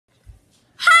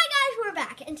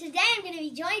and today I'm going to be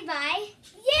joined by,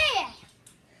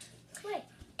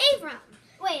 Abram.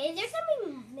 Wait, is there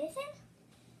something missing?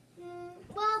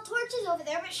 Well, Torch is over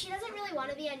there, but she doesn't really want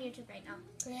to be on YouTube right now.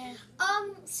 Yeah.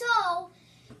 So,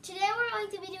 today we're going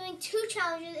to be doing 2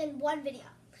 challenges in one video.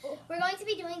 We're going to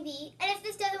be doing and if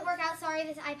this doesn't work out, sorry,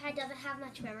 this iPad doesn't have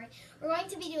much memory. We're going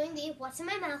to be doing the What's in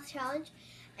My Mouth challenge,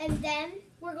 and then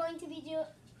we're going to be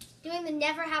doing the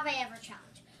Never Have I Ever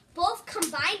challenge, both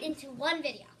combined into one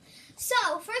video. So,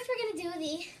 first we're going to do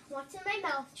the What's in My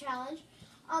Mouth challenge.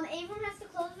 Abram has to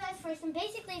close his eyes first, and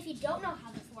basically, if you don't know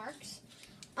how this works,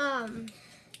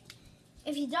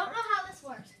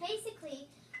 basically,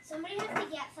 somebody has to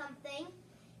get something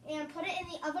and put it in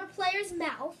the other player's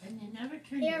mouth. And you never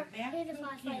turn your back to the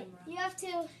camera. You have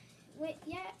to, wait,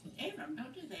 Abram,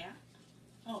 don't do that.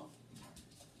 Oh.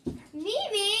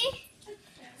 Mimi!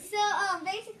 So,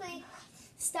 basically,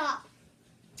 stop.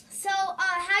 So,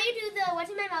 how you do the What's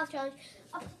in My Mouth challenge,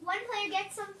 one player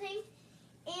gets something,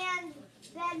 and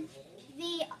then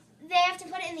they have to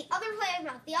put it in the other player's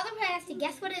mouth. The other player has to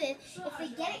guess what it is. If they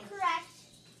get it correct,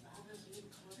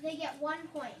 they get 1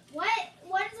 point. What is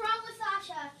wrong with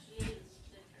Sasha? She ate a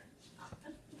sticker.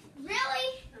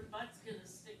 Really? Her butt's gonna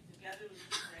stick together with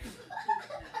the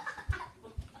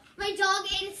My dog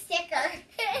ate a sticker.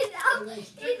 Those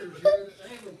stickers,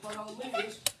 Abram put on me.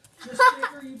 This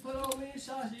sticker you put on me,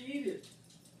 Sasha, eat it.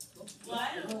 Well, I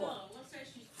don't know. Looks like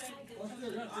she's trying to get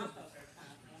something off of her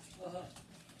camera.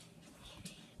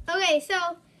 Okay,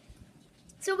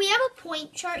 so we have a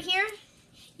point chart here.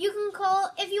 You can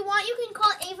call, if you want, you can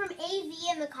call Abram AV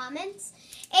in the comments.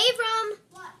 Abram,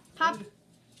 Pop,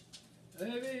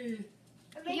 Baby.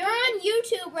 you're on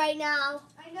YouTube right now.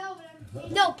 I know,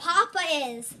 but No, Papa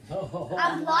is. Oh.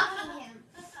 I'm blocking him.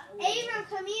 Abram,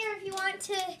 come here if you want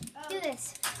to do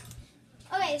this.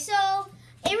 Okay, so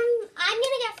Abram, I'm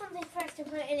gonna get something first to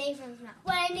put in Abram's mouth.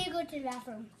 Well, I need to go to the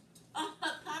bathroom. Oh,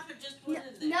 Papa just put it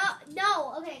in No, there.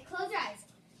 no. Okay, close your eyes.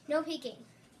 No peeking.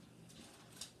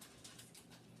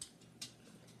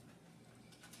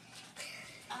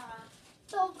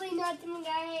 Hopefully not something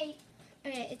I hate.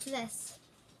 Okay, it's this.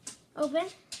 Open.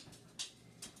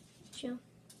 Chew.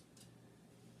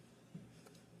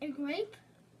 A grape?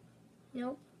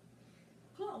 Nope.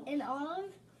 Go. An olive?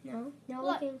 No. No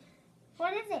What? looking.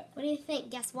 What is it? What do you think?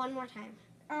 Guess one more time.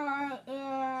 And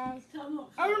Tell them what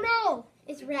I don't know.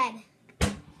 It's red.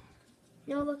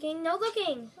 No looking. No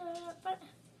looking. but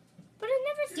I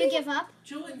never Do seen you give up?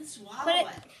 chew it and swallow Put it-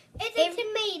 it. It's Ab- a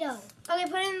tomato. Okay,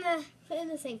 put it in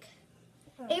the sink.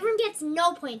 Abram gets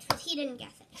no points because he didn't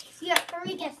guess it. You got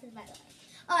 3 guesses, by the way.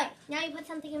 All right, now you put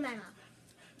something in my mouth.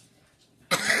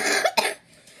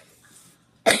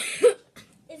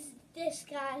 It's this,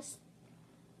 guys.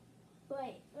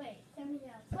 Wait, something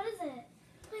else. What is it?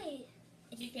 Wait.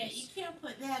 You can't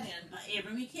put that in,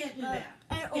 Abram. You can't do that.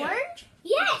 An Here. orange?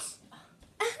 Yes.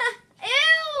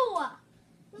 Ew!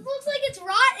 It looks like it's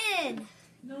rotten.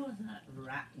 No, it's not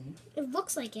rotten. It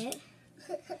looks like it.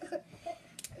 This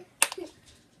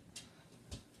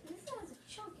has a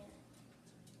chunk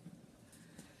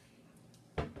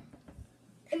in it.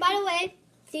 And by the way,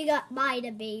 She got by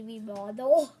the baby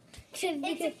bottle.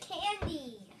 it's a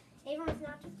candy. Abram, it's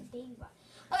not just a baby bottle.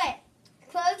 Okay,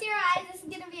 close your eyes. This is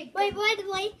gonna be a good Wait, by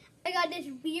the way, I got this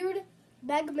weird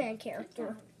Mega Man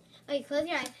character. Okay, close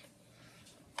your eyes.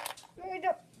 Nothing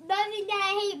that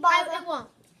I hate, I Baba. won't.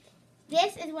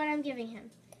 This is what I'm giving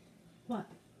him. What?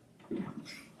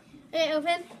 Okay,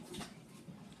 open.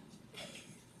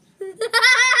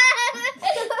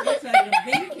 Looks like a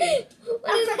baby.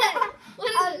 What is that? What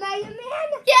is A it? Mega Man?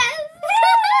 Yes!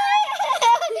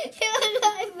 It was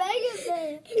a Mega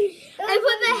Man. I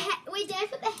put did I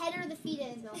put the head or the feet in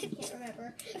his mouth? I can't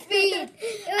remember. Feet. I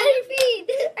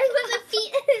put the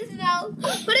feet in his mouth.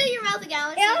 Put it in your mouth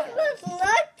again. It almost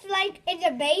looks like it's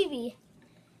a baby.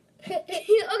 Okay,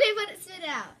 spit it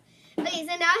out. Okay,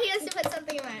 so now he has to put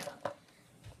something in my mouth.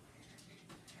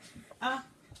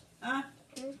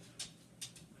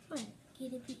 What?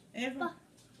 Get it. Abram.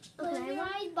 Close Okay. your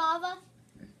eyes, Baba.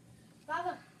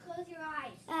 Baba, close your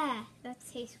eyes. Ah, that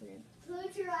tastes weird.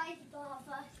 Close your eyes,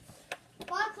 Baba.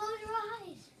 Baba, close your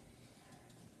eyes.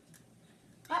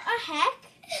 What the heck?